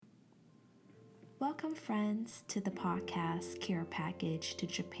Welcome, friends, to the podcast Care Package to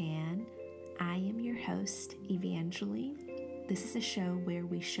Japan. I am your host, Evangeline. This is a show where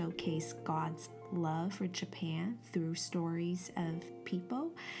we showcase God's love for Japan through stories of people.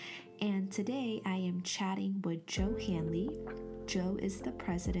 And today I am chatting with Joe Hanley. Joe is the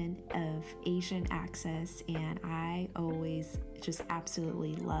president of Asian Access, and I always just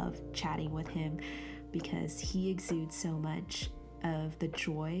absolutely love chatting with him because he exudes so much of the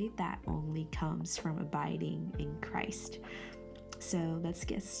joy that only comes from abiding in Christ. So let's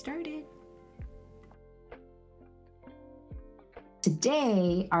get started.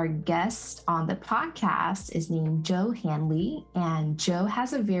 Today, our guest on the podcast is named Joe Hanley, and Joe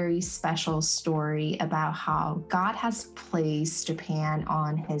has a very special story about how God has placed Japan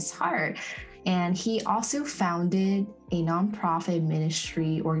on his heart. And he also founded a nonprofit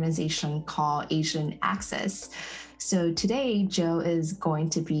ministry organization called Asian Access. So today, Joe is going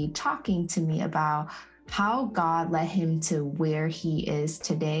to be talking to me about how God led him to where he is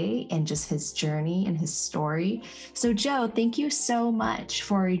today and just his journey and his story. So Joe, thank you so much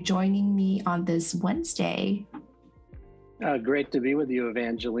for joining me on this Wednesday. Great to be with you,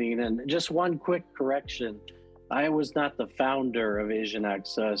 Evangeline. And just one quick correction. I was not the founder of Asian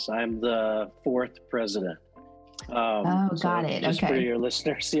Access. I'm the fourth president. Got it. Just okay. For your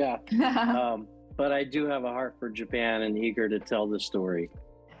listeners, yeah. But I do have a heart for Japan and eager to tell the story.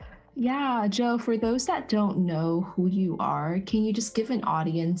 Yeah, Joe, for those that don't know who you are, can you just give an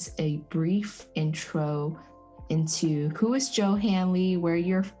audience a brief intro into who is Joe Hanley, where are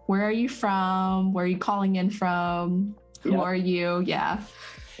you from, where are you calling in from, who are you? Yeah.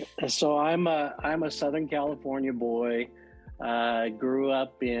 So I'm a Southern California boy. Grew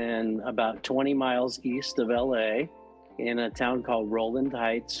up in about 20 miles east of LA in a town called Rowland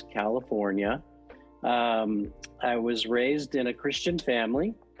Heights, California. I was raised in a Christian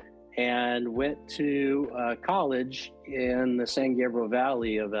family and went to college in the San Gabriel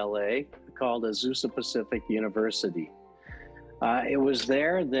Valley of LA called Azusa Pacific University. It was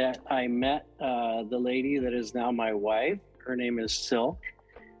there that I met the lady that is now my wife. Her name is Silk.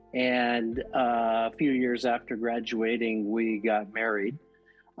 And a few years after graduating, we got married.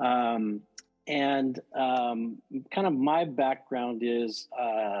 Kind of my background is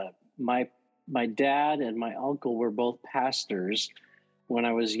my dad and my uncle were both pastors when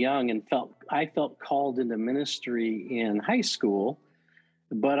I was young, and I felt called into ministry in high school,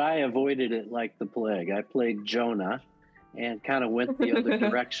 but I avoided it like the plague. I played Jonah and kind of went the other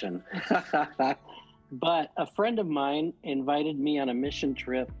direction. But a friend of mine invited me on a mission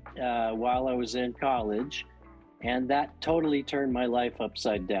trip while I was in college, and that totally turned my life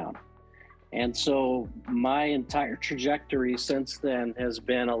upside down. And so my entire trajectory since then has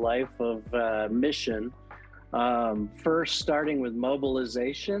been a life of mission. First starting with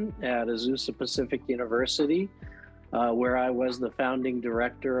mobilization at Azusa Pacific University, where I was the founding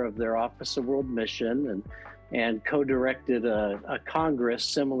director of their Office of World Mission and co-directed a Congress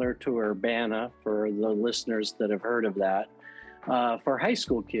similar to Urbana, for the listeners that have heard of that, for high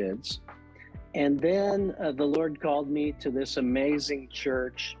school kids. And then the Lord called me to this amazing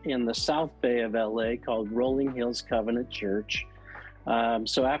church in the South Bay of LA called Rolling Hills Covenant Church.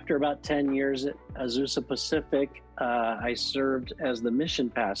 So after about 10 years at Azusa Pacific, I served as the mission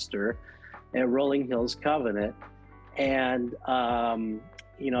pastor at Rolling Hills Covenant. And,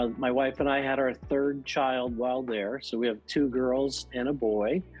 my wife and I had our third child while there. So we have two girls and a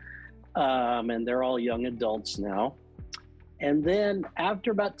boy, and they're all young adults now. And then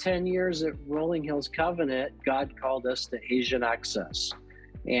after about 10 years at Rolling Hills Covenant, God called us to Asian Access.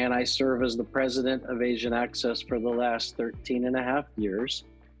 And I serve as the president of Asian Access for the last 13 and a half years.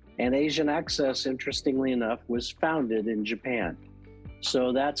 And Asian Access, interestingly enough, was founded in Japan.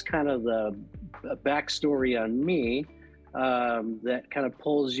 So that's kind of the backstory on me that kind of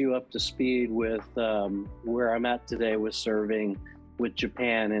pulls you up to speed with where I'm at today with serving with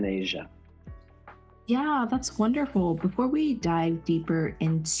Japan and Asia. Yeah, that's wonderful. Before we dive deeper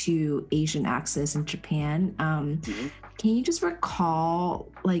into Asian Access in Japan, can you just recall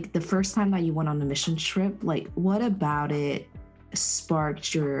like the first time that you went on a mission trip? Like what about it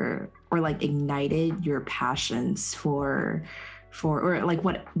sparked ignited your passions for or like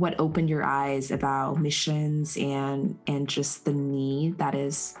what opened your eyes about missions and just the need that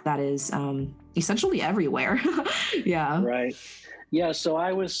is essentially everywhere? Yeah. Right. Yeah, so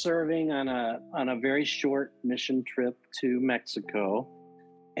I was serving on a very short mission trip to Mexico.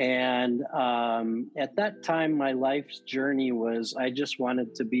 And at that time, my life's journey was I just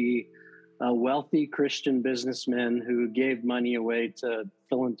wanted to be a wealthy Christian businessman who gave money away to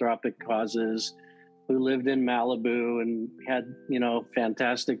philanthropic causes, who lived in Malibu and had,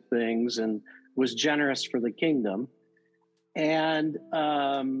 fantastic things and was generous for the kingdom. And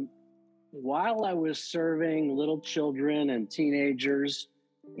while I was serving little children and teenagers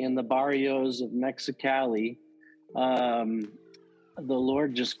in the barrios of Mexicali, the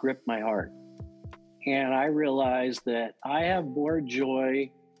Lord just gripped my heart. And I realized that I have more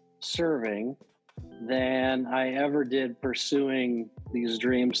joy serving than I ever did pursuing these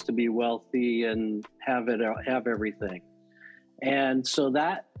dreams to be wealthy and have everything. And so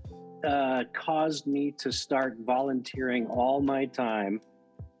that caused me to start volunteering all my time.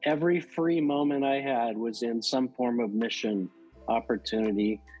 Every free moment I had was in some form of mission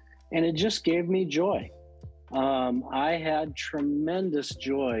opportunity, and it just gave me joy. I had tremendous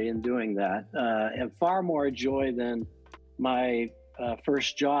joy in doing that, and far more joy than my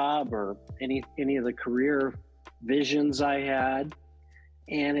first job or any of the career visions I had.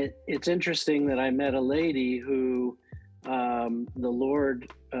 And it's interesting that I met a lady who the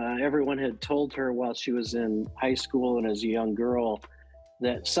Lord, everyone had told her while she was in high school and as a young girl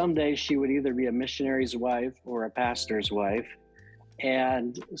that someday she would either be a missionary's wife or a pastor's wife.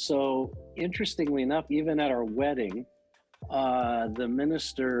 And so, interestingly enough, even at our wedding, the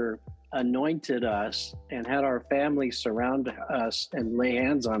minister anointed us and had our family surround us and lay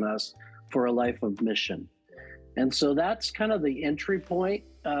hands on us for a life of mission. And so that's kind of the entry point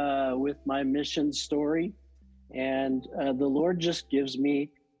with my mission story. And the Lord just gives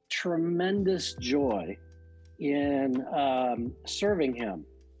me tremendous joy in serving Him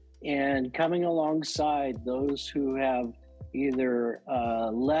and coming alongside those who have either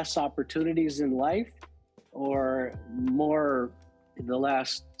less opportunities in life or more, the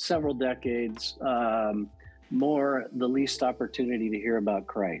last several decades, more the least opportunity to hear about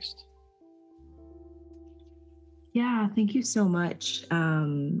Christ. Yeah, thank you so much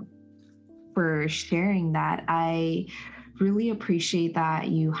for sharing that. I really appreciate that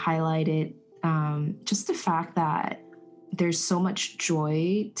you highlighted just the fact that there's so much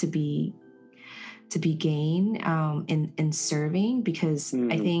joy to be gained in serving, because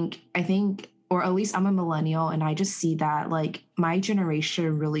I think, or at least I'm a millennial, and I just see that like my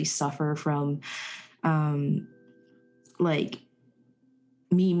generation really suffer from like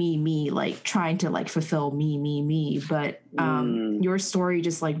me, like trying to like fulfill me. But your story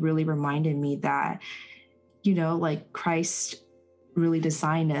just like really reminded me that, like Christ really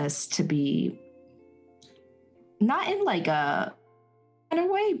designed us to be not in like a kind of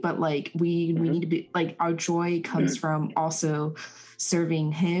way, but like we need to be like, our joy comes from also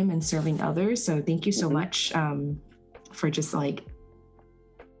serving Him and serving others. So thank you so much for just like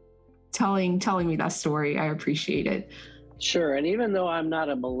telling me that story. I appreciate it. Sure. And even though I'm not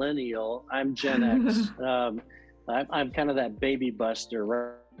a millennial, I'm Gen X. I'm kind of that baby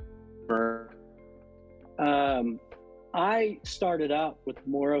buster. I started out with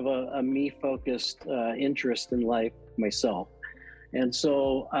more of a me-focused interest in life myself. And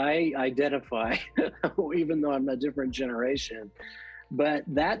so I identify, even though I'm a different generation. But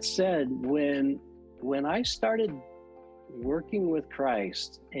that said, when I started working with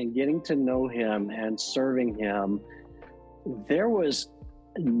Christ and getting to know Him and serving Him, there was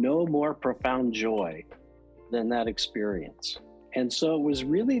no more profound joy than that experience. And so it was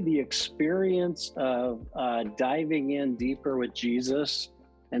really the experience of diving in deeper with Jesus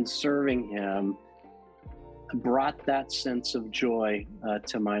and serving Him brought that sense of joy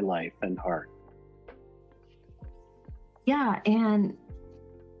to my life and heart. Yeah, and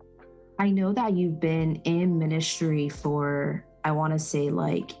I know that you've been in ministry for, I want to say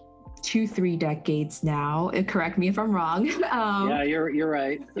like 2-3 decades now. Correct me if I'm wrong. Yeah, you're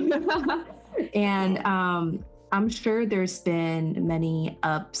right. And I'm sure there's been many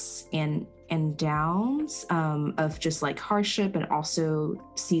ups and downs of just like hardship, and also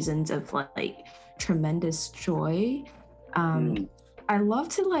seasons of like tremendous joy. I'd love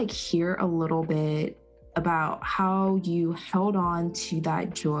to like hear a little bit about how you held on to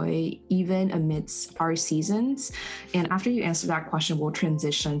that joy even amidst our seasons. And after you answer that question, we'll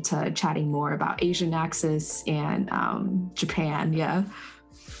transition to chatting more about Asian Axis and Japan. Yeah.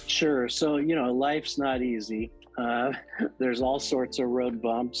 Sure. So, life's not easy. There's all sorts of road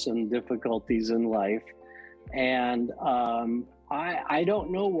bumps and difficulties in life. And I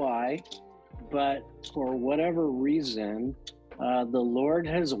don't know why, but for whatever reason, the Lord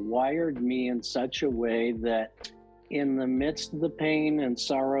has wired me in such a way that in the midst of the pain and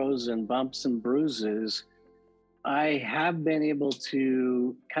sorrows and bumps and bruises, I have been able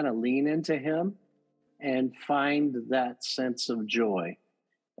to kind of lean into Him and find that sense of joy.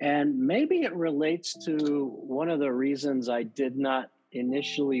 And maybe it relates to one of the reasons I did not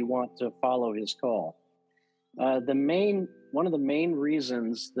initially want to follow His call. One of the main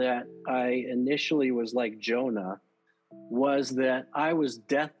reasons that I initially was like Jonah was that I was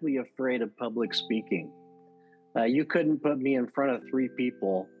deathly afraid of public speaking. You couldn't put me in front of three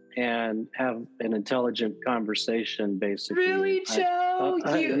people and have an intelligent conversation, basically. Really, Joe?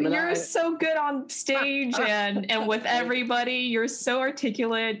 You're so good on stage and with everybody. You're so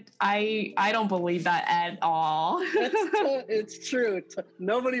articulate. I don't believe that at all. It's true.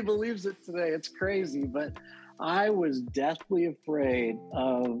 Nobody believes it today. It's crazy, but I was deathly afraid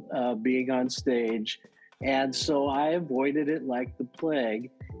of being on stage. And so I avoided it like the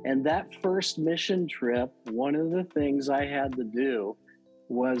plague. And that first mission trip, one of the things I had to do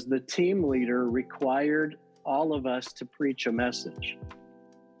was the team leader required all of us to preach a message.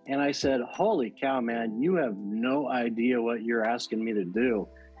 And I said, holy cow, man, you have no idea what you're asking me to do.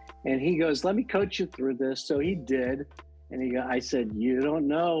 And he goes, let me coach you through this. So he did. And I said, you don't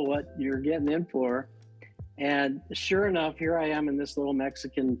know what you're getting in for. And sure enough, here I am in this little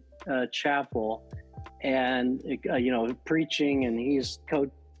Mexican chapel and, preaching, and he's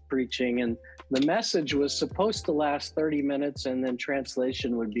preaching. And the message was supposed to last 30 minutes and then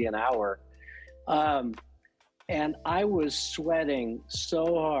translation would be an hour. And I was sweating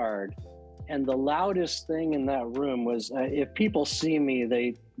so hard. And the loudest thing in that room was, if people see me,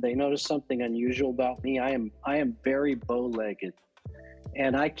 they notice something unusual about me. I am very bow-legged,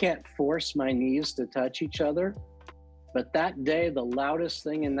 and I can't force my knees to touch each other. But that day, the loudest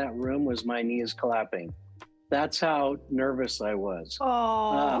thing in that room was my knees clapping. That's how nervous I was.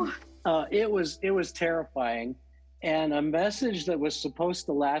 Oh, it was terrifying. And a message that was supposed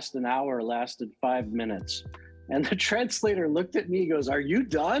to last an hour lasted 5 minutes. And the translator looked at me, goes, "Are you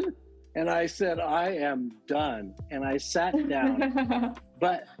done?" And I said, "I am done." And I sat down.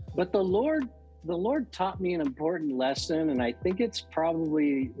 But the Lord taught me an important lesson, and I think it's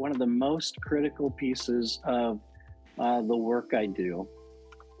probably one of the most critical pieces of the work I do.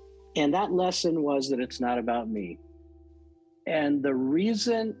 And that lesson was that it's not about me. And the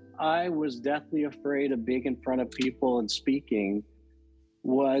reason I was deathly afraid of being in front of people and speaking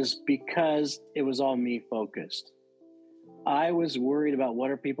was because it was all me focused. I was worried about,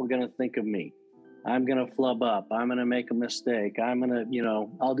 what are people going to think of me? I'm going to flub up. I'm going to make a mistake. I'm going to,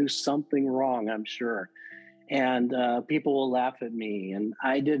 I'll do something wrong, I'm sure. And people will laugh at me. And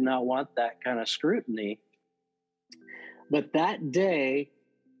I did not want that kind of scrutiny. But that day,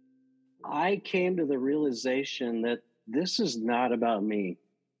 I came to the realization that this is not about me.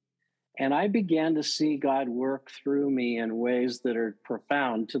 And I began to see God work through me in ways that are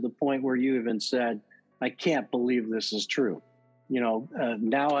profound, to the point where you even said, I can't believe this is true.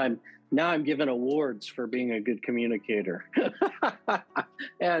 Now I'm given awards for being a good communicator.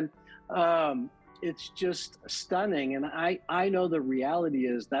 And it's just stunning. And I know the reality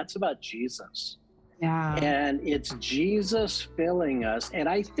is that's about Jesus. yeah. And it's Jesus filling us. And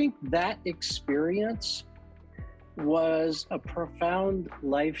I think that experience was a profound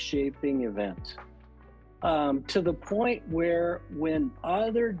life-shaping event, to the point where when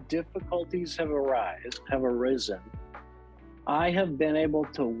other difficulties have arisen, I have been able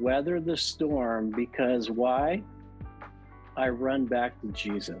to weather the storm because why? I run back to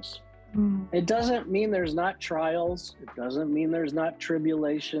Jesus. It doesn't mean there's not trials. It doesn't mean there's not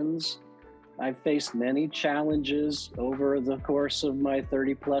tribulations. I've faced many challenges over the course of my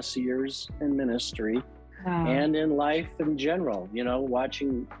 30 plus years in ministry. Wow. And in life in general,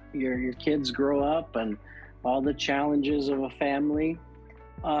 watching your kids grow up and all the challenges of a family.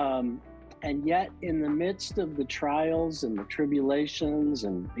 And yet in the midst of the trials and the tribulations,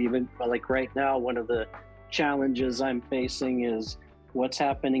 and even like right now, one of the challenges I'm facing is what's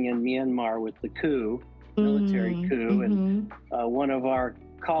happening in Myanmar with the coup, military coup. And one of our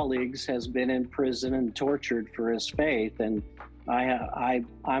colleagues has been in prison and tortured for his faith. And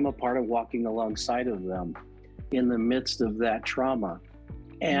I'm a part of walking alongside of them in the midst of that trauma.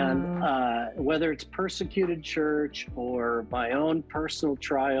 And whether it's persecuted church or my own personal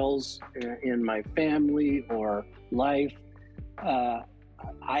trials in my family or life,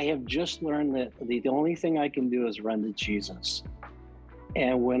 I have just learned that the only thing I can do is run to Jesus.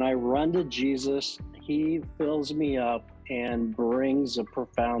 And when I run to Jesus, he fills me up and brings a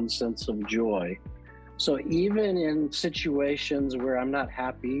profound sense of joy. So even in situations where I'm not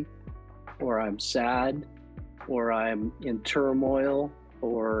happy, or I'm sad, or I'm in turmoil,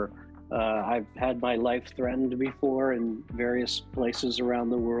 or I've had my life threatened before in various places around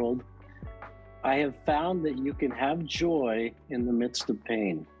the world, I have found that you can have joy in the midst of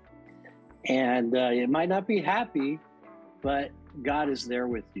pain. And it might not be happy, but God is there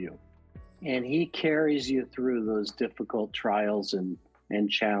with you. And he carries you through those difficult trials and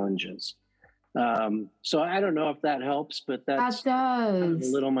challenges. So I don't know if that helps, but that's that kind of does.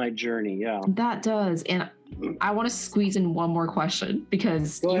 a little my journey. Yeah, that does. And I want to squeeze in one more question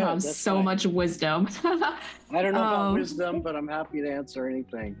because you have so much wisdom. I don't know about wisdom, but I'm happy to answer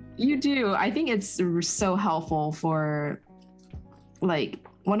anything. You do. I think it's so helpful for, like,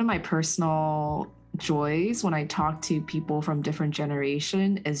 one of my personal joys when I talk to people from different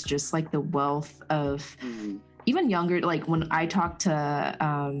generation is just like the wealth of even younger, like when I talk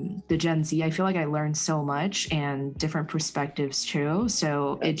to the Gen Z, I feel like I learned so much and different perspectives too.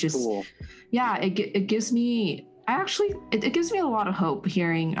 So That's it just, cool. Yeah, it gives me, it gives me a lot of hope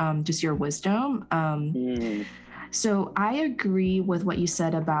hearing just your wisdom. So I agree with what you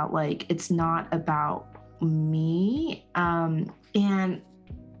said about, like, it's not about me. And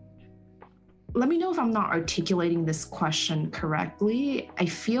let me know if I'm not articulating this question correctly. I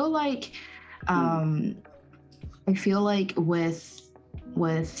feel like with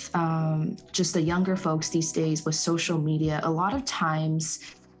just the younger folks these days with social media, a lot of times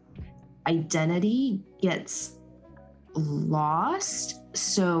identity gets lost.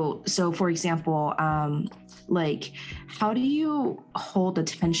 So for example, like, how do you hold the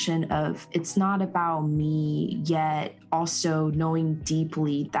tension of it's not about me, yet also knowing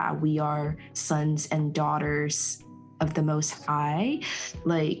deeply that we are sons and daughters of the Most High?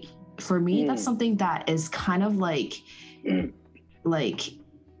 Like, for me, that's something that is kind of like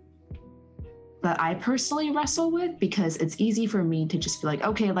that I personally wrestle with, because it's easy for me to just be like,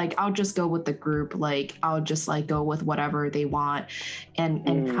 okay, like, I'll just go with the group. Like, I'll just like go with whatever they want and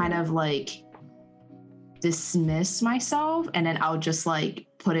kind of like dismiss myself. And then I'll just like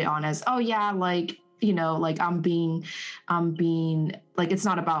put it on as, oh yeah, like, you know, like I'm being like, it's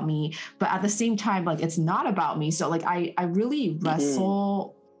not about me, but at the same time, like, it's not about me. So like, I really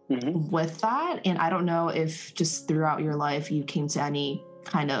wrestle with that. And I don't know if just throughout your life, you came to any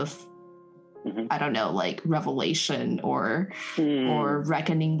kind of, I don't know, like revelation or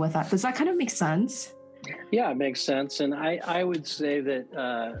reckoning with that. Does that kind of make sense? Yeah, it makes sense. And I would say that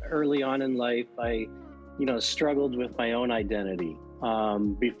early on in life, I, struggled with my own identity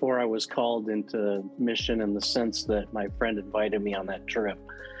before I was called into mission, in the sense that my friend invited me on that trip.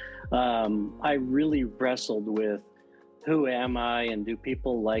 I really wrestled with, who am I, and do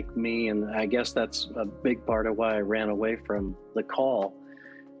people like me? And I guess that's a big part of why I ran away from the call.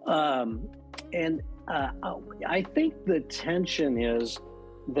 I think the tension is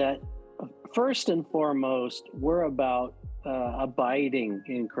that, first and foremost, we're about abiding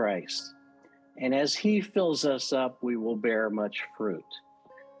in Christ. And as he fills us up, we will bear much fruit.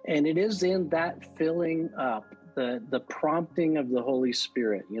 And it is in that filling up, the prompting of the Holy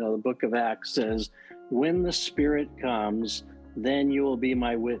Spirit. The book of Acts says, when the Spirit comes, then you will be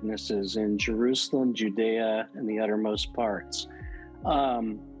my witnesses in Jerusalem, Judea, and the uttermost parts. I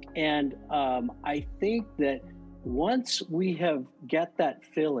think that once we have get that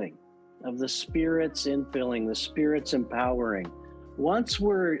filling of the Spirit's infilling, the Spirit's empowering, once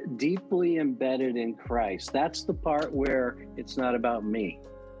we're deeply embedded in Christ, that's the part where it's not about me.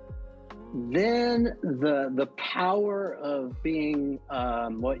 Then the power of being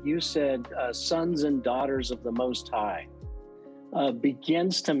what you said, sons and daughters of the Most High,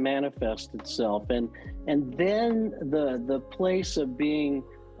 begins to manifest itself, and then the place of being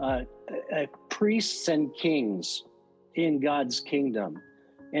priests and kings in God's kingdom,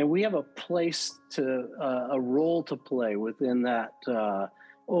 and we have a place to a role to play within that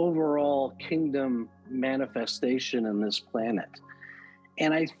overall kingdom manifestation in this planet.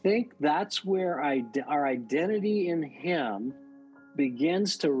 And I think that's where our identity in Him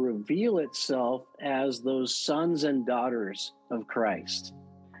begins to reveal itself as those sons and daughters of Christ.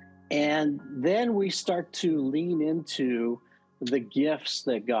 And then we start to lean into the gifts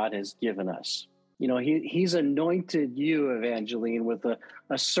that God has given us. He's anointed you, Evangeline, with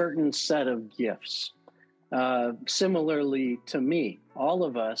a certain set of gifts. Similarly to me, all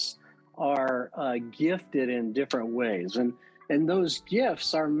of us are gifted in different ways. And those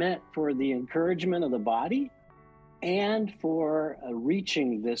gifts are meant for the encouragement of the body and for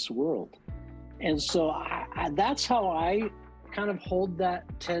reaching this world. And so that's how I kind of hold that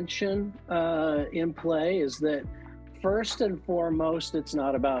tension in play, is that first and foremost, it's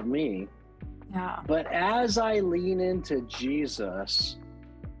not about me. Yeah. But as I lean into Jesus,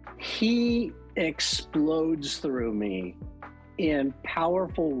 He explodes through me in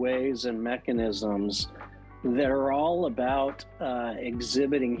powerful ways and mechanisms that are all about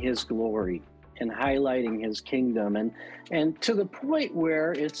exhibiting His glory and highlighting His kingdom, and to the point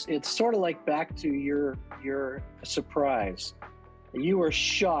where it's sort of like, back to your surprise. You were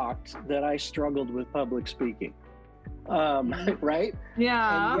shocked that I struggled with public speaking. right?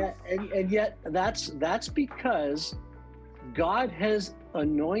 Yeah. And yet that's because God has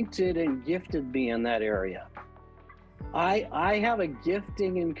anointed and gifted me in that area. I have a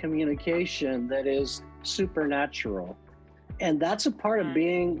gifting in communication that is supernatural, and that's a part of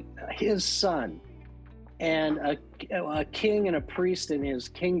being his son and a king and a priest in his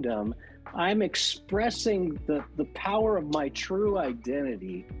kingdom. I'm expressing the power of my true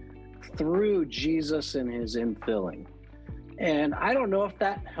identity through Jesus and his infilling. And I don't know if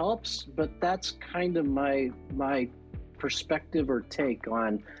that helps, but that's kind of my perspective or take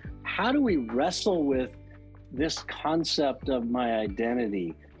on how do we wrestle with this concept of my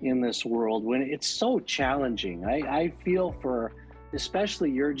identity in this world when it's so challenging. I feel for especially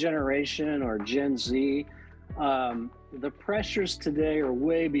your generation or Gen Z, the pressures today are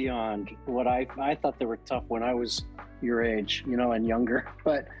way beyond what I thought they were tough when I was your age, and younger,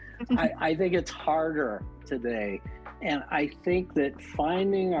 but I think it's harder today. And I think that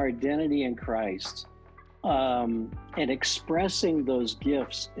finding our identity in Christ and expressing those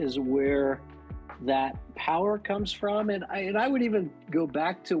gifts is where that power comes from. And I would even go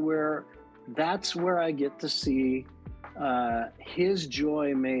back to where that's where I get to see his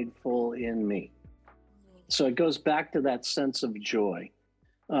joy made full in me. So it goes back to that sense of joy.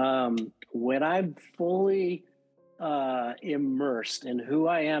 When I'm fully immersed in who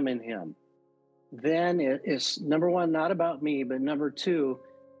I am in him, then it is, number one, not about me, but number two,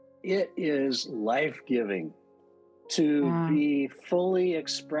 it is life-giving to be fully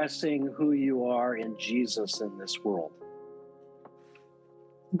expressing who you are in Jesus in this world.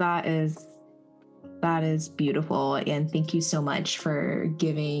 That is beautiful. And thank you so much for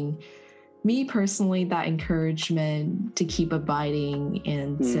giving me personally that encouragement to keep abiding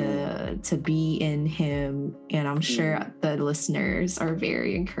and to be in him. And I'm sure the listeners are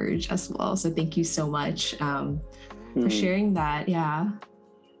very encouraged as well. So thank you so much for sharing that. Yeah.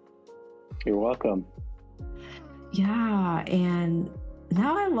 You're welcome. Yeah. And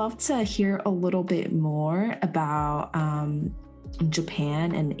now I'd love to hear a little bit more about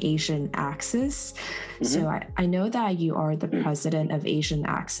Japan and Asian Access. So I know that you are the president of Asian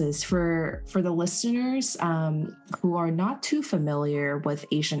Access. For the listeners who are not too familiar with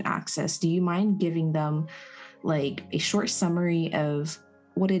Asian Access, do you mind giving them like a short summary of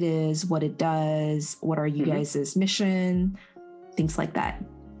what it is, what it does, what are you guys' mission, things like that?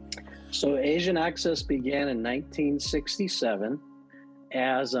 So Asian Access began in 1967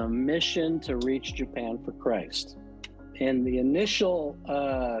 as a mission to reach Japan for Christ. And the initial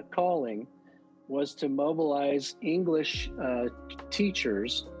calling was to mobilize English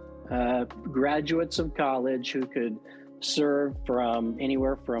teachers, graduates of college who could serve from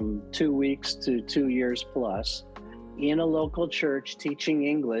anywhere from 2 weeks to 2 years plus in a local church teaching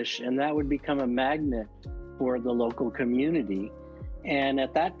English, and that would become a magnet for the local community. And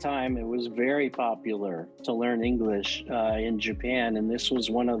at that time, it was very popular to learn English in Japan, and this was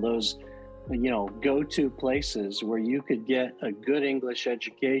one of those go-to places where you could get a good English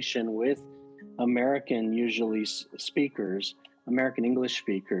education with American English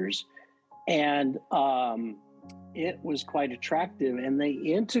speakers. And it was quite attractive, and they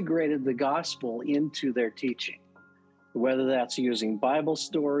integrated the gospel into their teaching, whether that's using Bible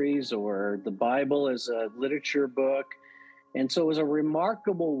stories or the Bible as a literature book. And so it was a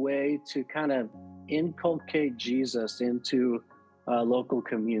remarkable way to kind of inculcate Jesus into local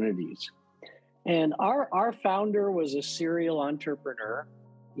communities. And our founder was a serial entrepreneur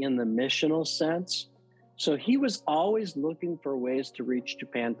in the missional sense. So he was always looking for ways to reach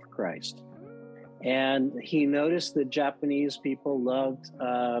Japan for Christ. And he noticed that Japanese people loved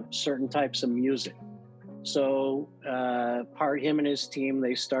certain types of music. So him and his team,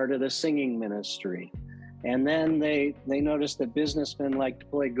 they started a singing ministry. And then they noticed that businessmen like to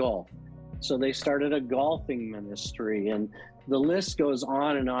play golf. So they started a golfing ministry, and the list goes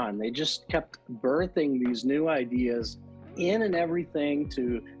on and on. They just kept birthing these new ideas in and everything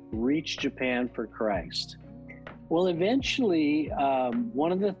to reach Japan for Christ. Well, eventually,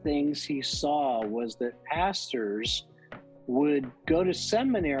 one of the things he saw was that pastors would go to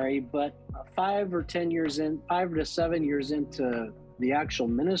seminary, but 5 to 7 years into the actual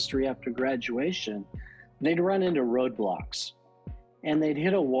ministry after graduation, they'd run into roadblocks. And they'd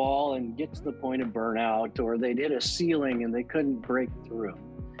hit a wall and get to the point of burnout, or they'd hit a ceiling and they couldn't break through.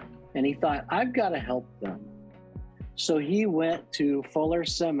 And he thought, I've got to help them. So he went to Fuller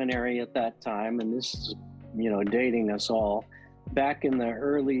Seminary at that time, and this is, dating us all, back in the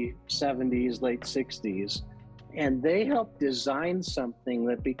early 70s, late 60s. And they helped design something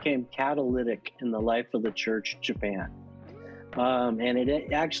that became catalytic in the life of the church in Japan. And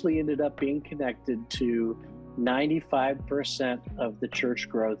it actually ended up being connected to 95% of the church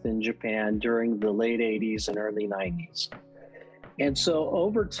growth in Japan during the late 80s and early 90s. And so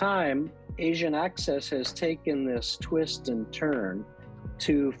over time, Asian Access has taken this twist and turn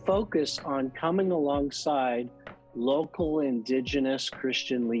to focus on coming alongside local indigenous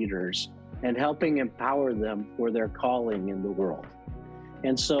Christian leaders and helping empower them for their calling in the world.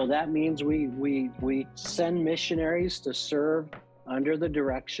 And so that means we send missionaries to serve under the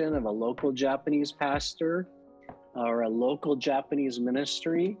direction of a local Japanese pastor or a local Japanese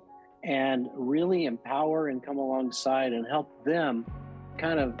ministry, and really empower and come alongside and help them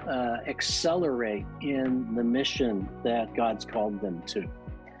kind of accelerate in the mission that God's called them to.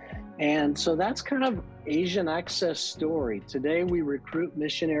 And so that's kind of Asian Access story. Today we recruit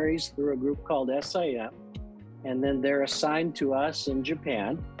missionaries through a group called SIM, and then they're assigned to us in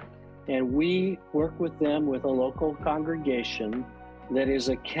Japan, and we work with them with a local congregation that is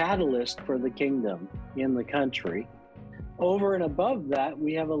a catalyst for the kingdom in the country. Over and above that,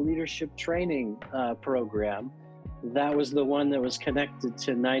 we have a leadership training program. That was the one that was connected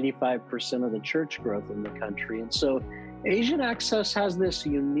to 95% of the church growth in the country. And so Asian Access has this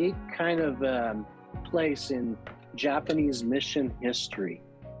unique kind of place in Japanese mission history.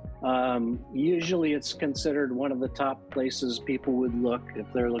 Usually it's considered one of the top places people would look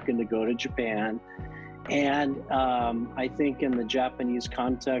if they're looking to go to Japan. And I think in the Japanese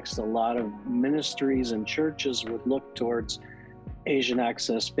context, a lot of ministries and churches would look towards Asian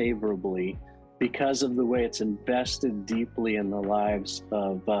Access favorably because of the way it's invested deeply in the lives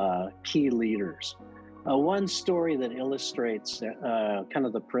of key leaders. One story that illustrates kind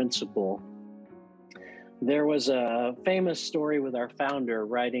of the principle. There was a famous story with our founder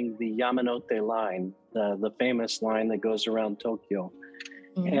riding the Yamanote line, the famous line that goes around Tokyo.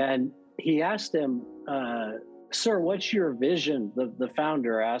 Mm-hmm. And he asked him, sir, what's your vision? The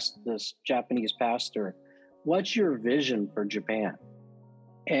founder asked this Japanese pastor, what's your vision for Japan?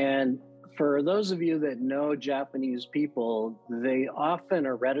 And for those of you that know Japanese people, they often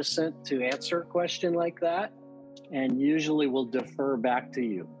are reticent to answer a question like that and usually will defer back to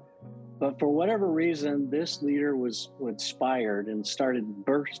you. But for whatever reason, this leader was inspired and started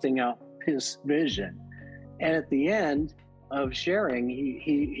bursting out his vision. And at the end of sharing,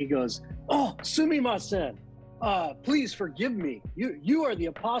 he goes, "Oh, sumimasen, please forgive me. You are the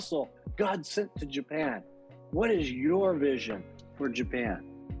apostle God sent to Japan. What is your vision for Japan?"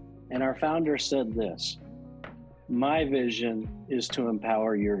 And our founder said this, "My vision is to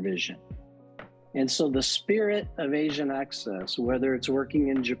empower your vision." And so the spirit of Asian Access, whether it's working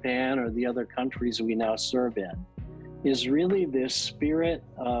in Japan or the other countries we now serve in, is really this spirit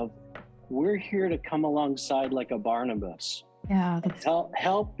of we're here to come alongside like a Barnabas. Yeah,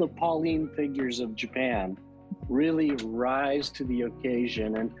 help the Pauline figures of Japan really rise to the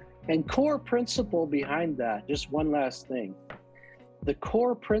occasion. And core principle behind that, just one last thing. The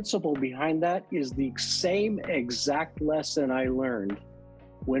core principle behind that is the same exact lesson I learned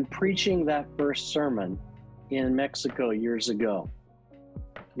when preaching that first sermon in Mexico years ago,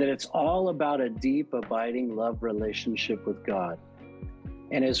 that it's all about a deep, abiding love relationship with God.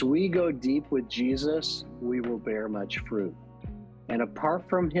 And as we go deep with Jesus, we will bear much fruit. And apart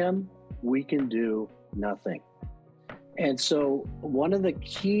from him, we can do nothing. And so one of the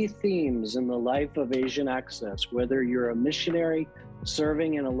key themes in the life of Asian Access, whether you're a missionary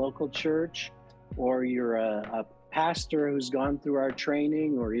serving in a local church, or you're a pastor who's gone through our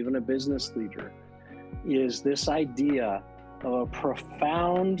training, or even a business leader, is this idea of a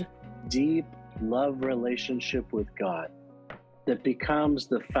profound, deep love relationship with God that becomes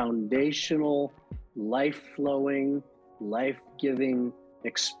the foundational, life-flowing, life-giving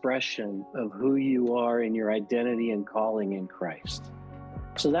expression of who you are in your identity and calling in Christ.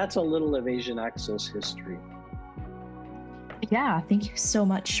 So that's a little of Asian Access history. Yeah, thank you so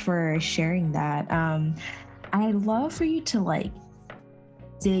much for sharing that. I'd love for you to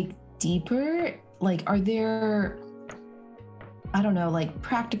dig deeper. Are there, I don't know,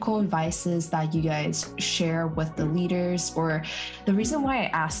 practical advices that you guys share with the leaders? Or the reason why I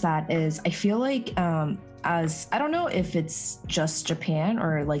asked that is I feel like I don't know if it's just Japan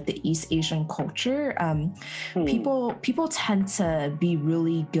or the East Asian culture, people tend to be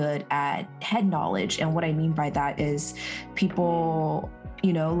really good at head knowledge. And what I mean by that is people,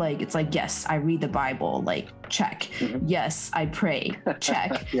 it's yes, I read the Bible, check. Mm-hmm. Yes, I pray,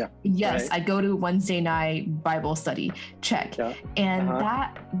 check. Yeah, yes, right. I go to Wednesday night Bible study, check. Yeah. And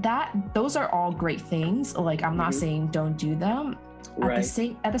those are all great things. I'm not saying don't do them. Right.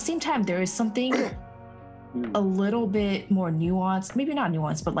 At the same time, there is something a little bit more nuanced, maybe not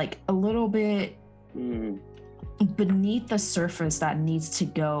nuanced, but a little bit beneath the surface that needs to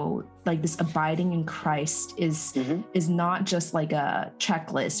go, like this abiding in Christ is not just like a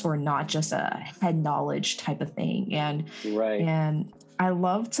checklist or not just a head knowledge type of thing. And I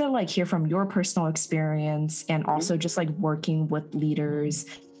love to like hear from your personal experience and also just like working with leaders.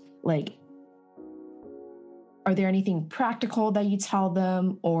 Like, are there anything practical that you tell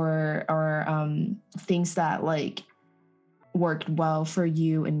them or things that like worked well for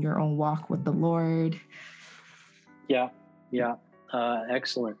you in your own walk with the Lord? Yeah.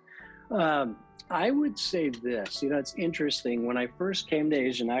 Excellent. I would say this, it's interesting. When I first came to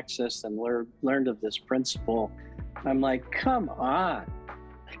Asian Access and learned of this principle, I'm like, come on,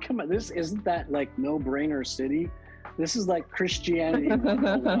 this isn't that like no-brainer city? This is like Christianity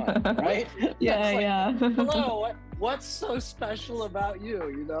 101, right? Yeah. Hello, what's so special about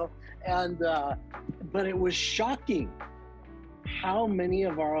you, And, but it was shocking how many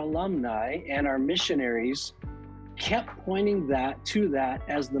of our alumni and our missionaries kept pointing to that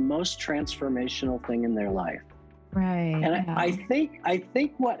as the most transformational thing in their life. Right. And I think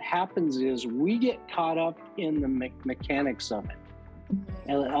what happens is we get caught up in the mechanics of it.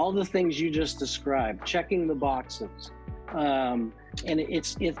 And all the things you just described, checking the boxes. And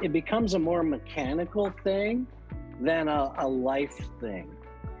it becomes a more mechanical thing than a life thing.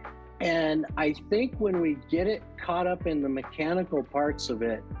 And I think when we get it caught up in the mechanical parts of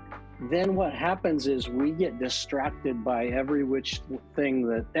it, then what happens is we get distracted by everything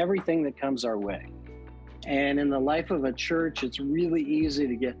that comes our way. And in the life of a church, it's really easy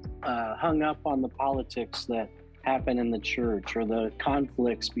to get hung up on the politics that happen in the church or the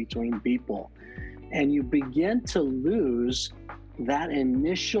conflicts between people. And you begin to lose that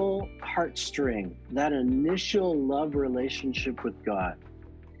initial heartstring, that initial love relationship with God.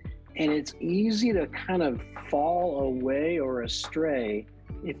 And it's easy to kind of fall away or astray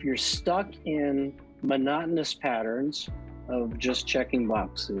if you're stuck in monotonous patterns of just checking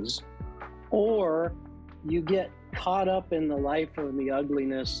boxes, or you get caught up in the life of the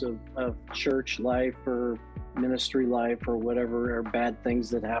ugliness of church life or ministry life or whatever, or bad things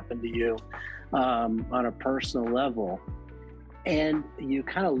that happen to you on a personal level, and you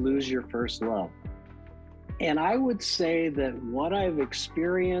kind of lose your first love. And I would say that what I've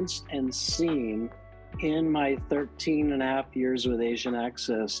experienced and seen in my 13 and a half years with Asian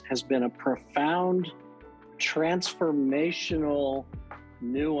Access has been a profound transformational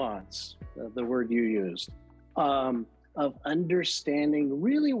nuance, the word you used, of understanding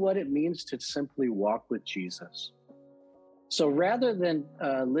really what it means to simply walk with Jesus. So rather than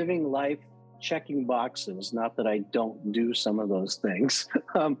living life checking boxes, not that I don't do some of those things,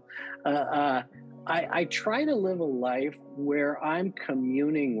 I try to live a life where I'm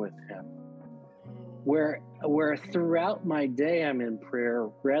communing with Him, where throughout my day I'm in prayer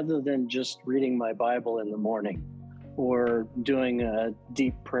rather than just reading my Bible in the morning or doing a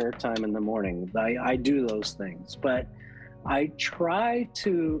deep prayer time in the morning. I do those things, but I try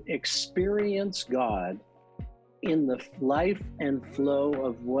to experience God in the life and flow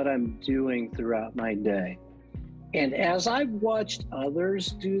of what I'm doing throughout my day. And as I've watched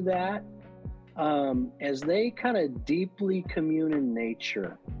others do that, as they kind of deeply commune in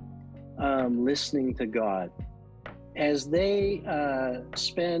nature, listening to God, as they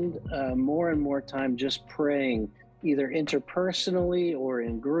spend more and more time just praying, either interpersonally or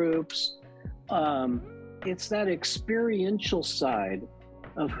in groups, it's that experiential side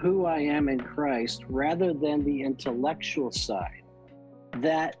of who I am in Christ rather than the intellectual side.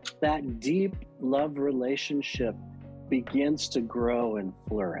 That deep love relationship begins to grow and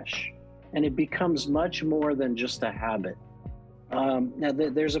flourish. And it becomes much more than just a habit. Now,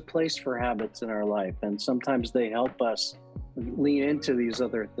 there's a place for habits in our life, and sometimes they help us lean into these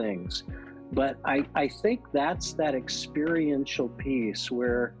other things. But I think that's that experiential piece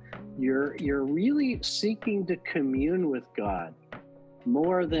where you're really seeking to commune with God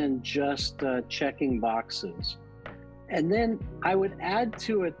more than just checking boxes. And then I would add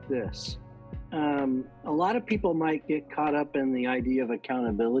to it this. A lot of people might get caught up in the idea of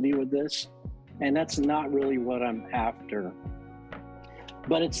accountability with this, and that's not really what I'm after.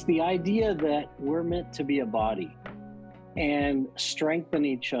 But it's the idea that we're meant to be a body and strengthen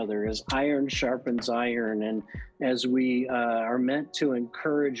each other as iron sharpens iron, and as we are meant to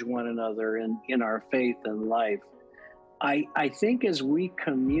encourage one another in our faith and life. I think as we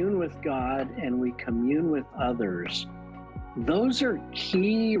commune with God and we commune with others, those are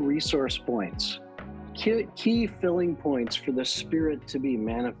key resource points, key filling points for the Spirit to be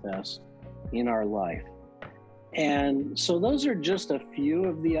manifest in our life. And so those are just a few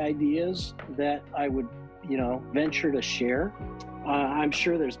of the ideas that I would, venture to share. I'm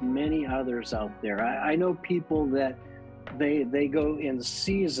sure there's many others out there. I know people that they go in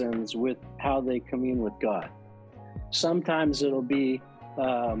seasons with how they commune with God. Sometimes it'll be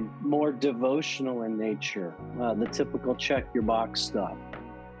more devotional in nature, the typical check your box stuff.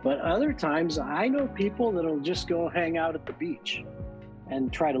 But other times, I know people that'll just go hang out at the beach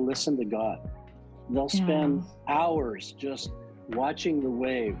and try to listen to God. They'll spend hours just watching the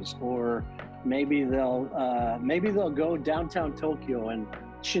waves, or maybe they'll go downtown Tokyo and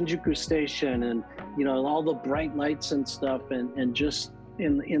Shinjuku Station, and all the bright lights and stuff, and just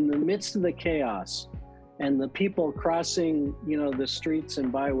in the midst of the chaos and the people crossing the streets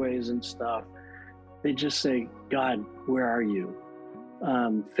and byways and stuff, they just say, God, where are you?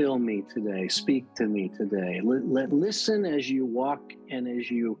 Fill me today, speak to me today. Listen as you walk and as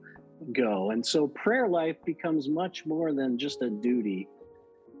you go. And so prayer life becomes much more than just a duty,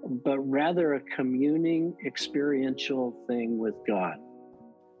 but rather a communing, experiential thing with God.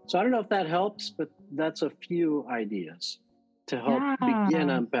 So I don't know if that helps, but that's a few ideas to help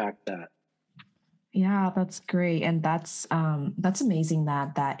begin unpack that. Yeah, that's great. And that's amazing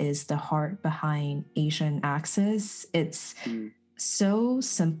that is the heart behind Asian Access. It's so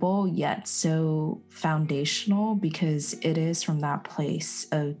simple yet so foundational, because it is from that place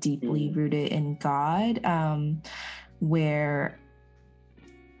of deeply rooted in God, where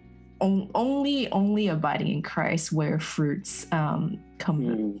only abiding in Christ, where fruits come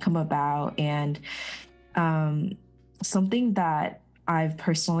about. And something that I've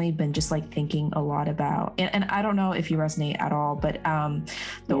personally been just like thinking a lot about, and I don't know if you resonate at all, but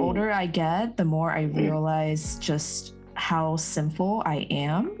the older I get, the more I realize just how sinful I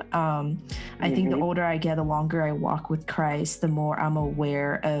am. I think the older I get, the longer I walk with Christ, the more I'm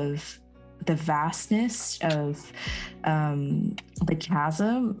aware of the vastness of the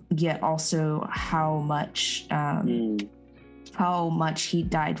chasm, yet also how much he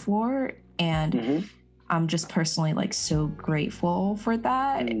died for. And I'm just personally like so grateful for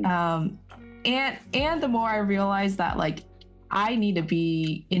that. And the more I realize that like I need to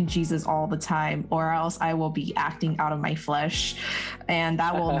be in Jesus all the time, or else I will be acting out of my flesh, and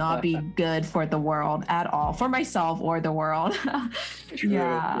that will not be good for the world at all, for myself or the world.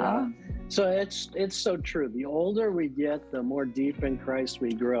 Yeah. So it's so true. The older we get, the more deep in Christ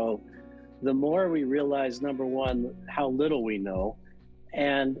we grow, the more we realize, number one, how little we know.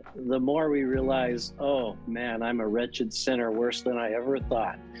 And the more we realize, oh man, I'm a wretched sinner, worse than I ever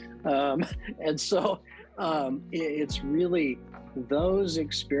thought. And so it's really, those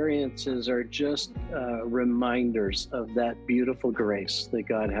experiences are just reminders of that beautiful grace that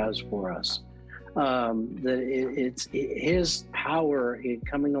God has for us. That it's His power in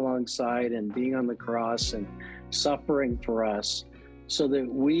coming alongside and being on the cross and suffering for us, so that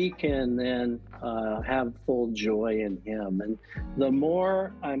we can then have full joy in Him. And the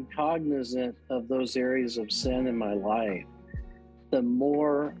more I'm cognizant of those areas of sin in my life, the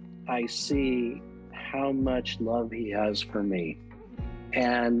more I see how much love He has for me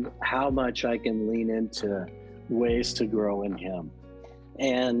and how much I can lean into ways to grow in Him.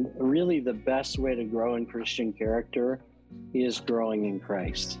 And really the best way to grow in Christian character is growing in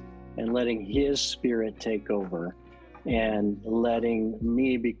Christ and letting His Spirit take over, and letting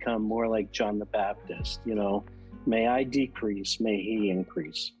me become more like John the Baptist. May I decrease, may He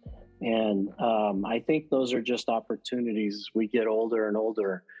increase. And I think those are just opportunities as we get older and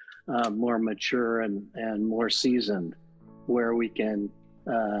older, more mature and more seasoned, where we can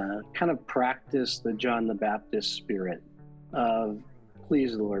kind of practice the John the Baptist spirit of,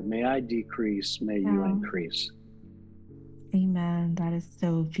 please, Lord, may I decrease, may You increase. Amen. That is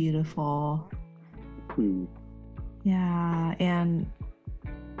so beautiful. Yeah. And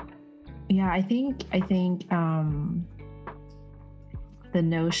yeah, I think the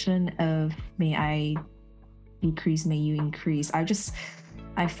notion of may I decrease, may You increase, I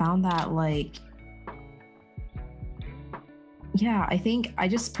found that like, yeah, I think I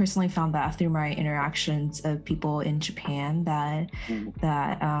just personally found that through my interactions of people in Japan that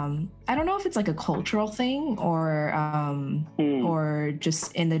I don't know if it's like a cultural thing or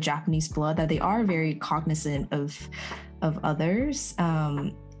just in the Japanese blood, that they are very cognizant of others.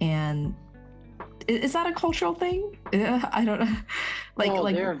 And is that a cultural thing? I don't know.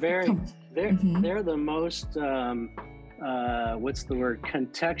 They're the most what's the word?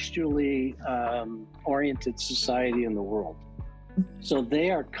 Contextually oriented society in the world. So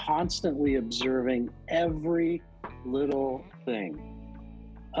they are constantly observing every little thing.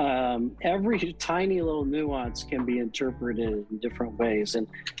 Every tiny little nuance can be interpreted in different ways. And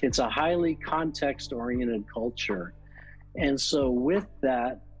it's a highly context-oriented culture. And so with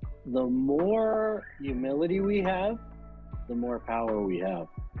that, the more humility we have, the more power we have.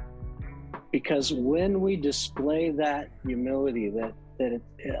 Because when we display that humility,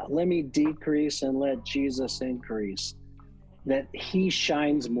 let me decrease and let Jesus increase, that he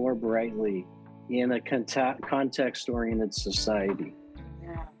shines more brightly in a context-oriented society.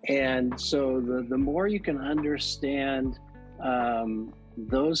 And so the more you can understand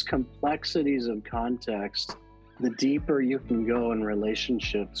those complexities of context, the deeper you can go in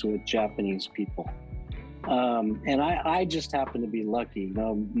relationships with Japanese people. And I just happen to be lucky. You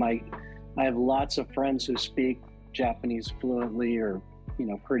know, I have lots of friends who speak Japanese fluently or, you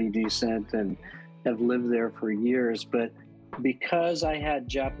know, pretty decent and have lived there for years. But because I had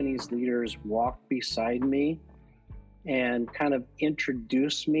Japanese leaders walk beside me and kind of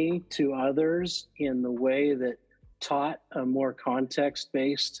introduce me to others in the way that taught a more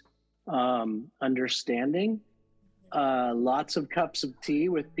context-based understanding, lots of cups of tea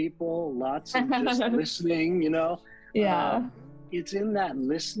with people, lots of just listening, you know. Yeah. It's in that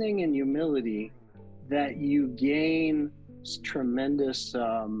listening and humility that you gain tremendous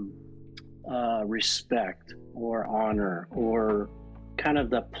respect or honor, or kind of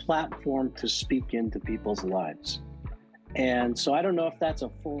the platform to speak into people's lives. And so I don't know if that's a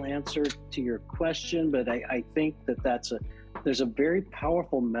full answer to your question, but I think that there's a very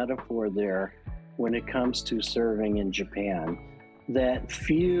powerful metaphor there when it comes to serving in Japan that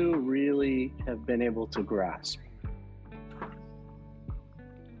few really have been able to grasp.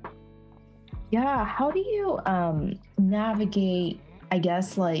 Yeah, how do you navigate, I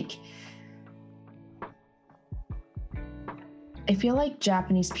guess, like, I feel like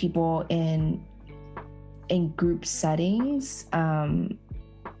Japanese people in group settings,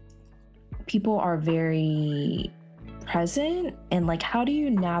 people are very present, and like, how do you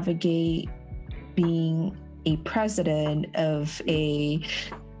navigate being a president of a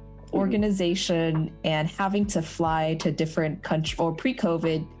organization and having to fly to different countries? Or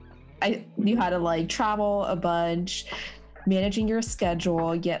pre-COVID, you had to like travel a bunch, managing your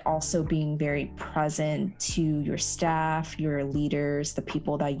schedule, yet also being very present to your staff, your leaders, the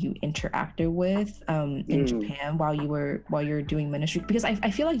people that you interacted with in Japan while you're doing ministry. Because I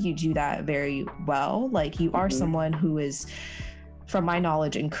feel like you do that very well. Like, you are someone who is, from my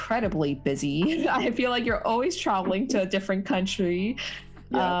knowledge, incredibly busy. I feel like you're always traveling to a different country.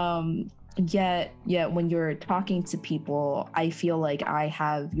 Yeah. Yet when you're talking to people, I feel like I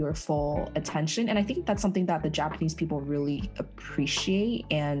have your full attention. And I think that's something that the Japanese people really appreciate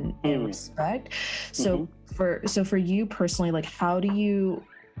and respect. So for you personally, like, how do you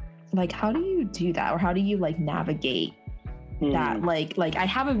do that? Or how do you like navigate that? Like I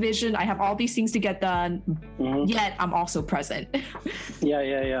have a vision, I have all these things to get done, yet I'm also present.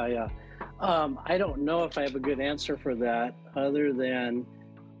 Yeah. I don't know if I have a good answer for that, other than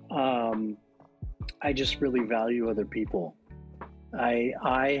I just really value other people.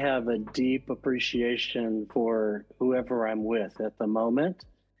 I have a deep appreciation for whoever I'm with at the moment.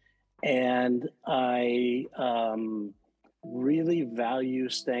 And I really value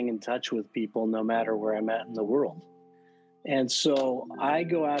staying in touch with people no matter where I'm at in the world. And so I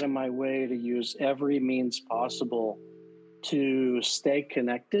go out of my way to use every means possible to stay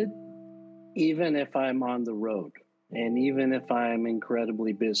connected, even if I'm on the road. And even if I'm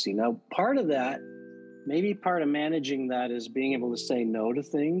incredibly busy. Now, part of that, maybe part of managing that, is being able to say no to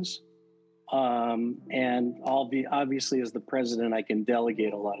things. And obviously, as the president, I can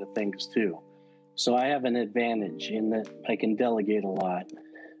delegate a lot of things too. So I have an advantage in that I can delegate a lot.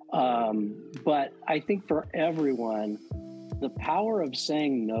 But I think for everyone, the power of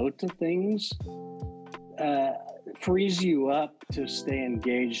saying no to things frees you up to stay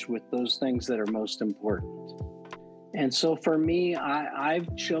engaged with those things that are most important. And so for me,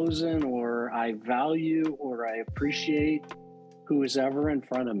 I've chosen, or I value, or I appreciate who is ever in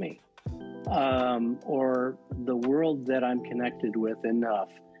front of me, or the world that I'm connected with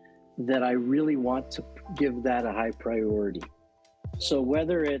enough that I really want to give that a high priority. So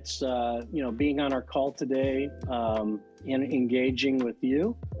whether it's, being on our call today, and engaging with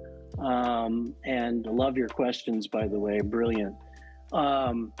you, and love your questions, by the way, brilliant.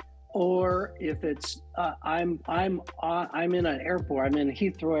 Or if it's I'm in an airport, I'm in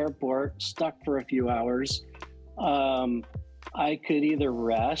Heathrow Airport, stuck for a few hours. I could either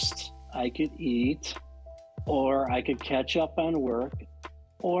rest, I could eat, or I could catch up on work,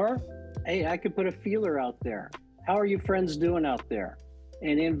 or hey, I could put a feeler out there. How are you friends doing out there?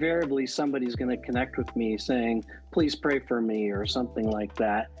 And invariably somebody's going to connect with me saying, please pray for me, or something like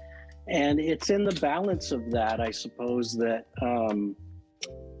that. And it's in the balance of that, I suppose, that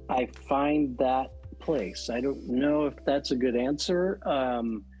I find that place. I don't know if that's a good answer.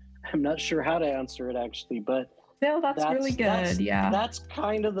 I'm not sure how to answer it, actually, but No, that's really good. Yeah. That's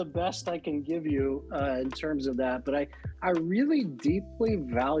kind of the best I can give you in terms of that. But I really deeply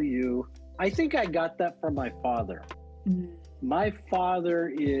value, I think I got that from my father. Mm. My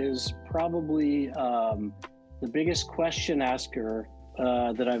father is probably the biggest question asker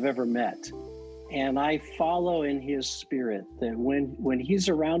that I've ever met. And I follow in his spirit that when he's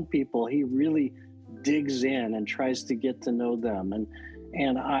around people, he really digs in and tries to get to know them.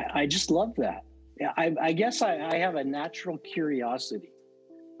 And I just love that. I guess I have a natural curiosity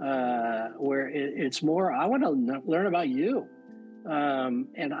where it's more, I want to learn about you.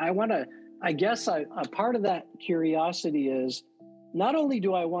 And I guess a part of that curiosity is not only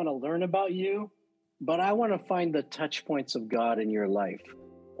do I want to learn about you, but I want to find the touch points of God in your life,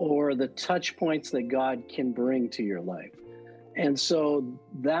 or the touch points that God can bring to your life. And so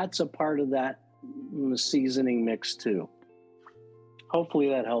that's a part of that seasoning mix too. Hopefully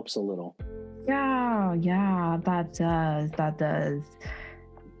that helps a little. Yeah, that does.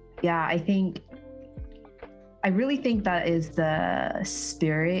 Yeah, I really think that is the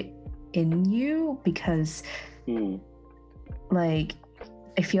spirit in you, because like,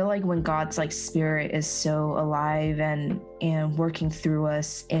 I feel like when God's like spirit is so alive and working through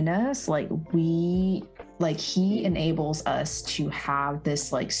us, in us, like he enables us to have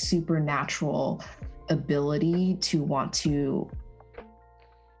this like supernatural ability to want to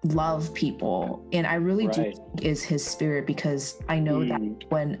love people. And I really do think is his spirit, because I know that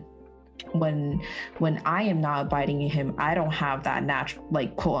when I am not abiding in him, I don't have that natural,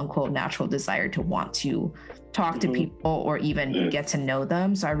 like quote unquote natural desire to want to talk to people or even get to know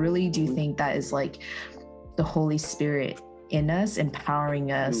them. So I really do think that is like the Holy Spirit in us,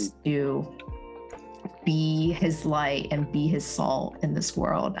 empowering us to be his light and be his salt in this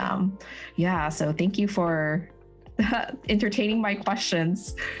world. So thank you for entertaining my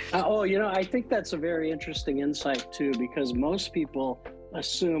questions. I think that's a very interesting insight too, because most people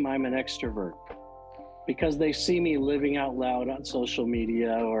assume I'm an extrovert because they see me living out loud on social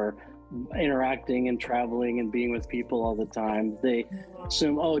media or interacting and traveling and being with people all the time. They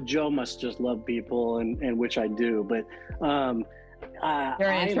assume, Joe must just love people, and which I do. But you're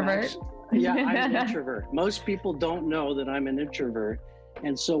an introvert? I'm an introvert. Most people don't know that I'm an introvert.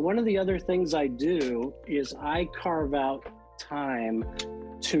 And so one of the other things I do is I carve out time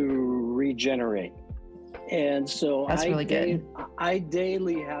to regenerate. And so that's really good. I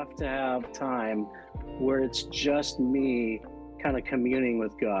daily have to have time where it's just me kind of communing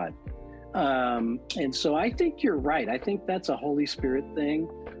with God. And so I think you're right. I think that's a Holy Spirit thing,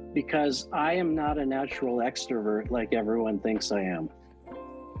 because I am not a natural extrovert like everyone thinks I am.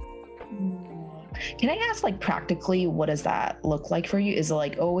 Can I ask, like, practically, what does that look like for you? Is it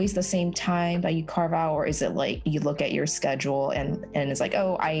like always the same time that you carve out, or is it like you look at your schedule and it's like,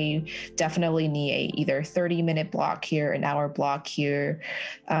 I definitely need either 30-minute block here, an hour block here?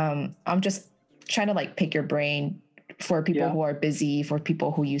 I'm just trying to like pick your brain for people who are busy, for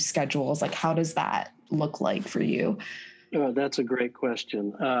people who use schedules. Like, how does that look like for you? Oh, that's a great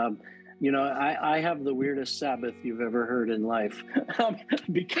question. I have the weirdest Sabbath you've ever heard in life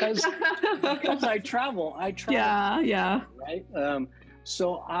because I travel. Yeah. Right.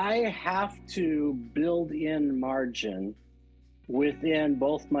 So I have to build in margin within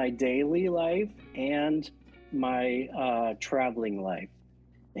both my daily life and my traveling life.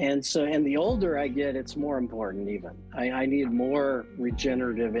 And the older I get, it's more important even. I need more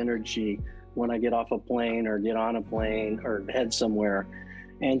regenerative energy when I get off a plane or get on a plane or head somewhere.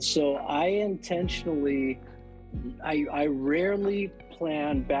 And so I intentionally, I rarely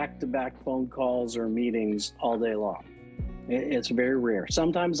plan back-to-back phone calls or meetings all day long. It's very rare.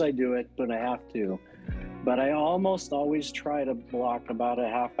 Sometimes I do it, but I have to. But I almost always try to block about a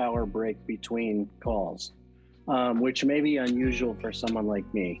half-hour break between calls, which may be unusual for someone like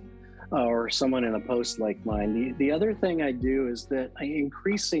me or someone in a post like mine. The other thing I do is that I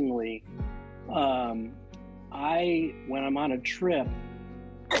increasingly, when I'm on a trip,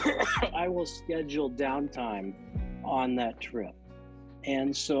 I will schedule downtime on that trip.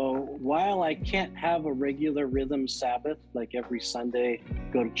 And so while I can't have a regular rhythm Sabbath, like every Sunday,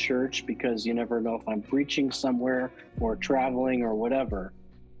 go to church, because you never know if I'm preaching somewhere or traveling or whatever,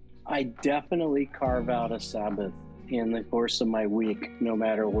 I definitely carve out a Sabbath in the course of my week, no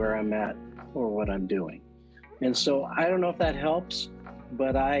matter where I'm at or what I'm doing. And so I don't know if that helps,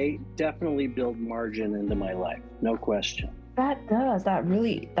 but I definitely build margin into my life, no question. That does.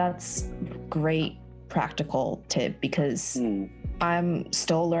 That's great practical tip, because I'm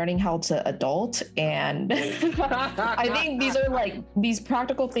still learning how to adult, and I think these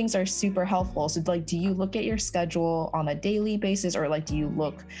practical things are super helpful. So like, do you look at your schedule on a daily basis, or like, do you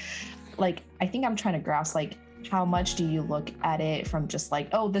look, like, I think I'm trying to grasp, like, how much do you look at it from just like,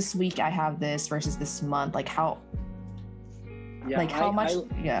 oh, this week I have this versus this month? Like how much?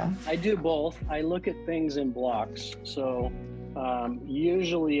 I do both. I look at things in blocks. So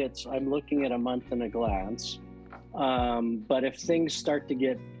usually I'm looking at a month in a glance. But if things start to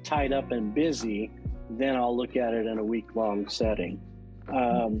get tied up and busy, then I'll look at it in a week-long setting.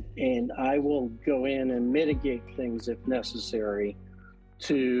 And I will go in and mitigate things if necessary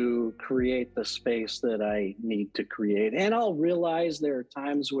to create the space that I need to create. And I'll realize there are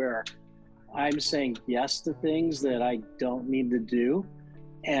times where I'm saying yes to things that I don't need to do.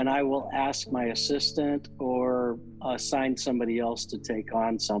 And I will ask my assistant or assign somebody else to take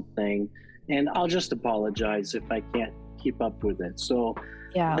on something. And I'll just apologize if I can't keep up with it. So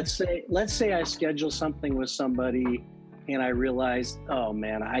let's say I schedule something with somebody and I realize, oh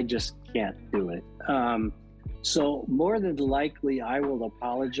man, I just can't do it. So more than likely, I will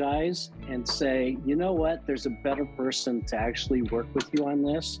apologize and say, you know what, there's a better person to actually work with you on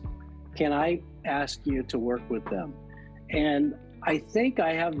this. Can I ask you to work with them? And I think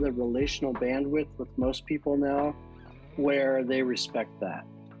I have the relational bandwidth with most people now where they respect that.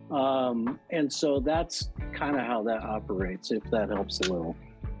 And so that's kind of how that operates, if that helps a little.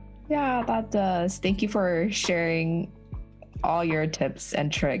 Yeah, that does. Thank you for sharing all your tips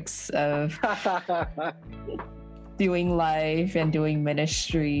and tricks of doing life and doing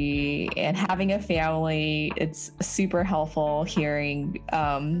ministry and having a family. It's super helpful hearing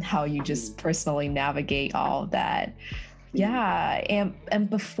how you just personally navigate all of that. Yeah, and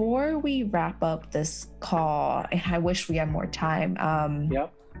before we wrap up this call, and I wish we had more time.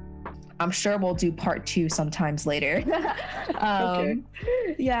 Yep. I'm sure we'll do part 2 sometimes later. Okay.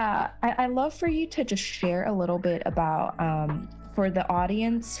 Yeah, I love for you to just share a little bit about, for the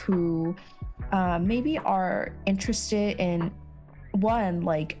audience who maybe are interested in, 1,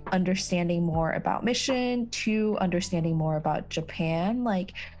 like understanding more about mission, 2, understanding more about Japan.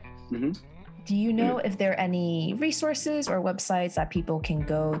 Like, do you know if there are any resources or websites that people can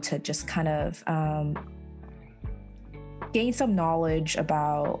go to just kind of gain some knowledge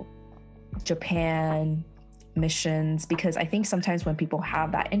about Japan missions? Because I think sometimes when people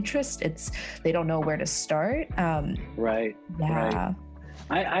have that interest, they don't know where to start. Right. Yeah.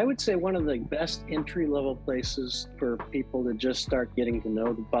 Right. I would say one of the best entry-level places for people to just start getting to know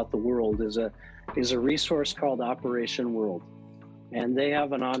about the world is a resource called Operation World. And they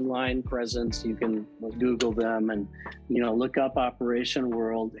have an online presence. You can Google them and, look up Operation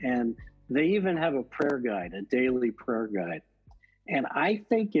World. And they even have a prayer guide, a daily prayer guide. And I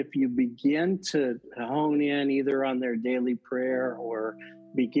think if you begin to hone in either on their daily prayer or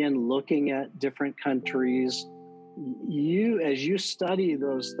begin looking at different countries, as you study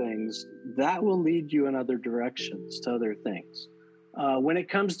those things, that will lead you in other directions to other things. When it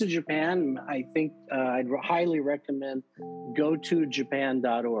comes to Japan, I think I'd highly recommend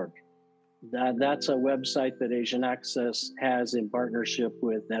gotojapan.org. That's a website that Asian Access has in partnership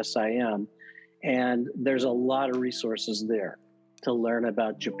with SIM. And there's a lot of resources there to learn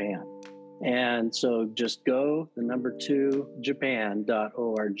about Japan. And so just go, 2,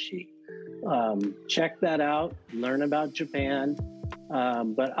 japan.org. Check that out, learn about Japan.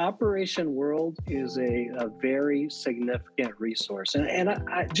 But Operation World is a very significant resource. And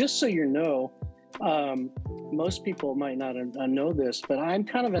I, just so you know, most people might not know this, but I'm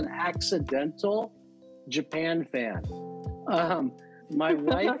kind of an accidental Japan fan. My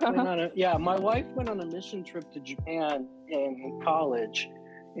wife went on a mission trip to Japan in college,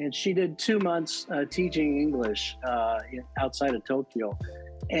 and she did 2 months teaching English outside of Tokyo.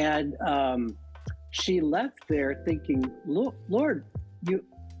 And she left there thinking, Lord,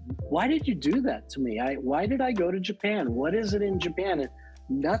 why did you do that to me? Why did I go to Japan? What is it in Japan? And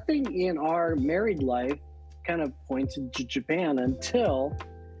nothing in our married life kind of pointed to Japan until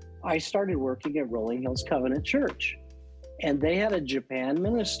I started working at Rolling Hills Covenant Church. And they had a Japan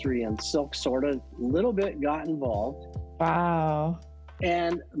ministry, and Silk sort of little bit got involved. Wow.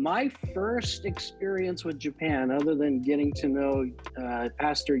 And my first experience with Japan, other than getting to know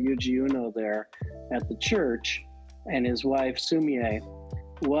Pastor Yuji Uno there at the church and his wife Sumie,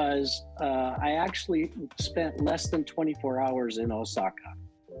 was I actually spent less than 24 hours in Osaka.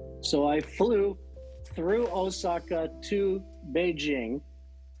 So I flew through Osaka to Beijing,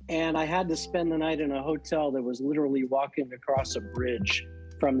 and I had to spend the night in a hotel that was literally walking across a bridge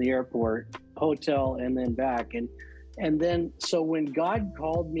from the airport, hotel, and then back. And then, so when God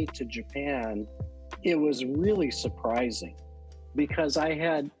called me to Japan, it was really surprising because I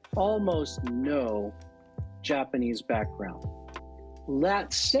had almost no Japanese background.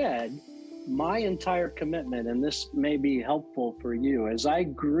 That said, my entire commitment, and this may be helpful for you, as I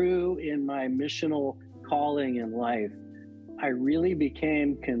grew in my missional calling in life, I really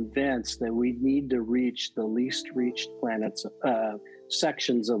became convinced that we need to reach the least reached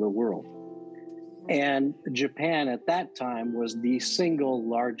sections of the world. And Japan at that time was the single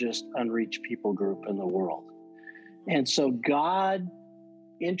largest unreached people group in the world. And so God,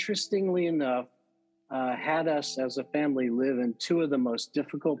 interestingly enough, had us as a family live in two of the most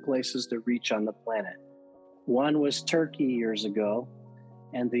difficult places to reach on the planet. One was Turkey years ago,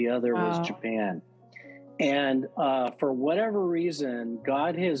 and the other was Japan. And for whatever reason,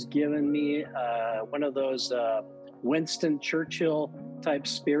 God has given me one of those Winston Churchill type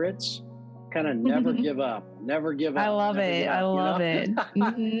spirits, kind of never give up, never give up. I love it. I love it.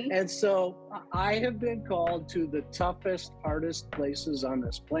 And so I have been called to the toughest, hardest places on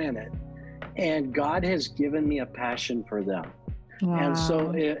this planet, and God has given me a passion for them. Wow. And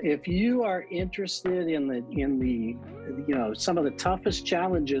so if you are interested in the some of the toughest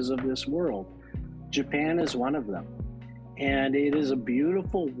challenges of this world, Japan is one of them. And it is a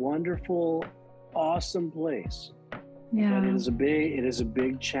beautiful, wonderful, awesome place. Yeah. But it is a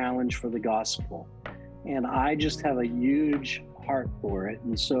big challenge for the gospel. And I just have a huge heart for it.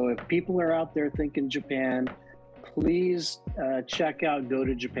 And so if people are out there thinking Japan, please check out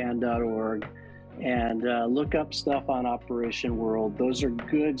gotojapan.org and look up stuff on Operation World. Those are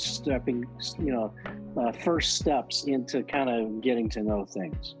good first steps into kind of getting to know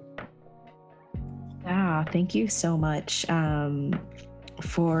things. Yeah, thank you so much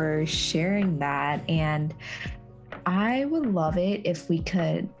for sharing that. And I would love it if we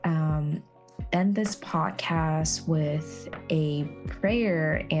could end this podcast with a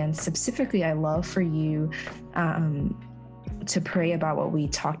prayer. And specifically, I love for you to pray about what we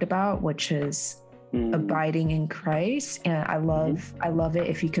talked about, which is abiding in Christ. And I love it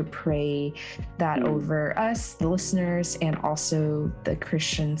if you could pray that over us, the listeners, and also the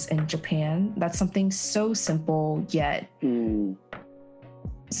Christians in Japan. That's something so simple yet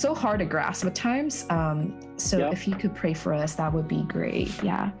so hard to grasp at times. If you could pray for us, that would be great.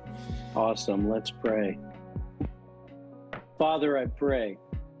 Yeah. Awesome. Let's pray. Father, I pray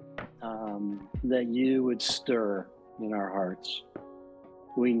that you would stir in our hearts.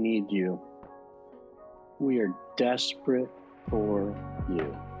 We need you. We are desperate for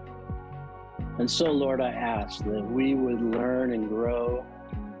you. And so, Lord, I ask that we would learn and grow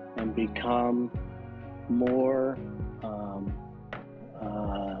and become more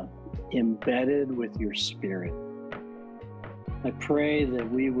embedded with your Spirit. I pray that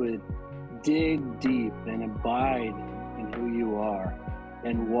we would dig deep and abide in who you are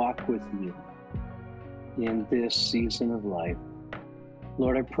and walk with you in this season of life.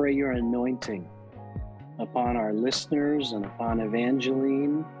 Lord, I pray your anointing upon our listeners and upon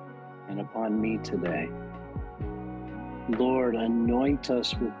Evangeline and upon me today. Lord, anoint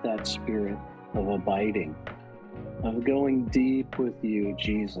us with that spirit of abiding, of going deep with you,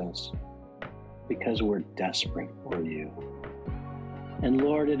 Jesus, because we're desperate for you. And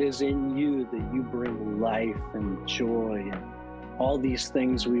Lord, it is in you that you bring life and joy and all these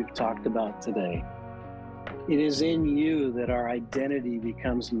things we've talked about today. It is in you that our identity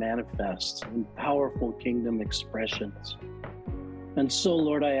becomes manifest in powerful kingdom expressions. And so,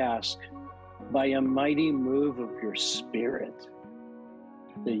 Lord, I ask, by a mighty move of your Spirit,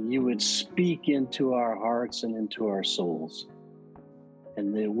 that you would speak into our hearts and into our souls,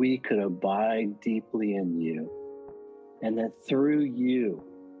 and that we could abide deeply in you, and that through you,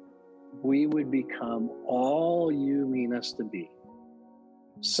 we would become all you mean us to be.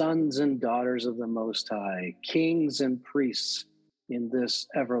 Sons and daughters of the Most High, kings and priests in this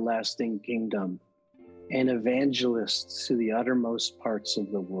everlasting kingdom, and evangelists to the uttermost parts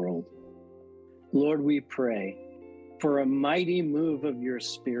of the world. Lord, we pray for a mighty move of your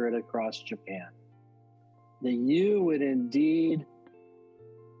Spirit across Japan, that you would indeed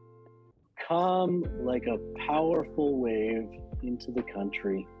come like a powerful wave into the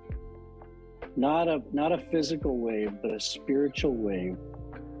country, not a physical wave, but a spiritual wave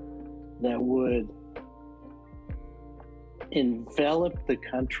that would envelop the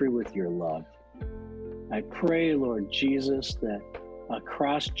country with your love. I pray, Lord Jesus, that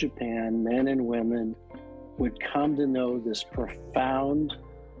across Japan, men and women would come to know this profound,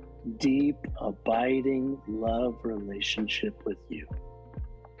 deep, abiding love relationship with you.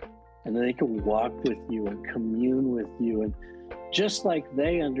 And they can walk with you and commune with you. And just like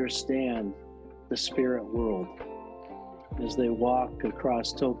they understand the spirit world, as they walk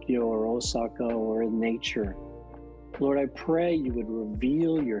across Tokyo or Osaka or in nature, Lord, I pray you would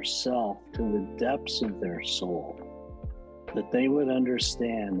reveal yourself to the depths of their soul, that they would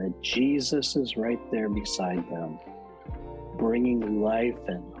understand that Jesus is right there beside them, bringing life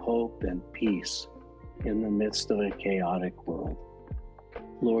and hope and peace in the midst of a chaotic world.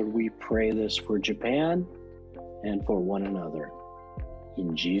 Lord, we pray this for Japan and for one another.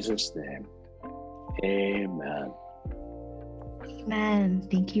 In Jesus' name, amen. Amen.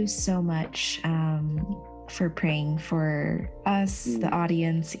 Thank you so much for praying for us, the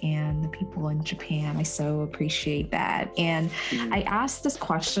audience, and the people in Japan. I so appreciate that. And I asked this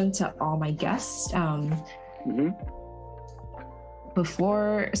question to all my guests.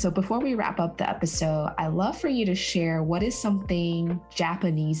 Before we wrap up the episode, I'd love for you to share what is something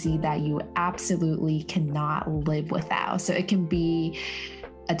Japanesey that you absolutely cannot live without. So it can be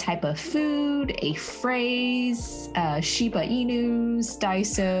a type of food, a phrase, Shiba Inus,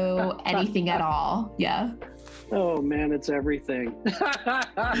 Daiso, anything at all. Yeah. Oh man, it's everything.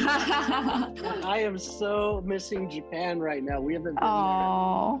 I am so missing Japan right now. We haven't been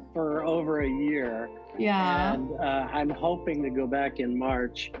there for over a year. Yeah. And I'm hoping to go back in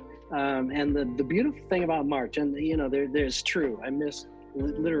March. And the beautiful thing about March, and there's true, I miss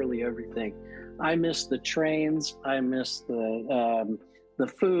literally everything. I miss the trains. I miss the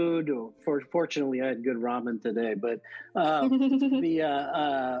food. Fortunately, I had good ramen today. But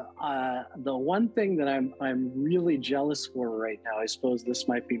the one thing that I'm really jealous for right now, I suppose this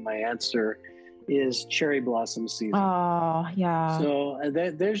might be my answer, is cherry blossom season. Oh, yeah. So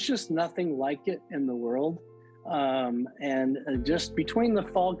there's just nothing like it in the world. And just between the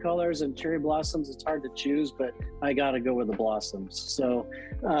fall colors and cherry blossoms, it's hard to choose, but I got to go with the blossoms. So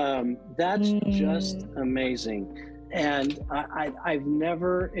that's just amazing. And I've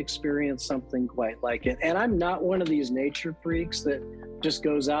never experienced something quite like it. And I'm not one of these nature freaks that just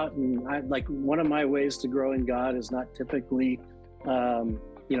goes out and one of my ways to grow in God is not typically,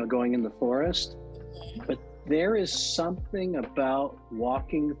 going in the forest, but there is something about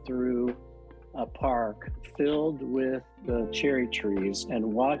walking through a park filled with the cherry trees and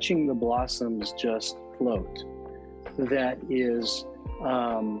watching the blossoms just float. That is,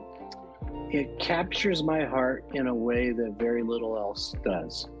 it captures my heart in a way that very little else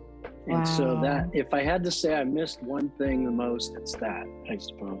does. And so that, if I had to say I missed one thing the most, it's that, I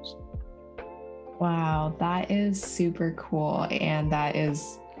suppose. Wow, that is super cool. And that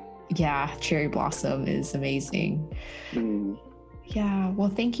is, cherry blossom is amazing. Yeah, well,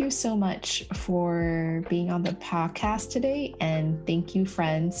 thank you so much for being on the podcast today. And thank you,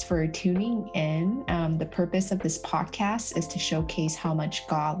 friends, for tuning in. The purpose of this podcast is to showcase how much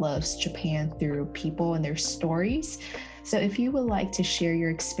God loves Japan through people and their stories. So if you would like to share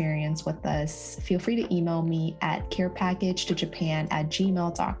your experience with us, feel free to email me at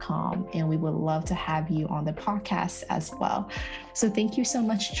carepackagetojapan@gmail.com, and we would love to have you on the podcast as well. So thank you so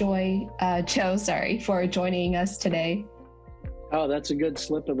much, Joe, for joining us today. Oh, that's a good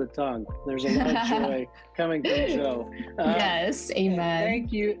slip of the tongue. There's a lot of joy coming from Joe. Yes, amen.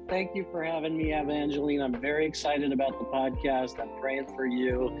 Thank you for having me, Evangeline. I'm very excited about the podcast. I'm praying for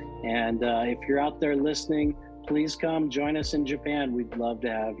you. And if you're out there listening, please come join us in Japan. We'd love to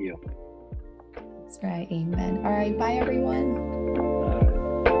have you. That's right, amen. All right, bye everyone.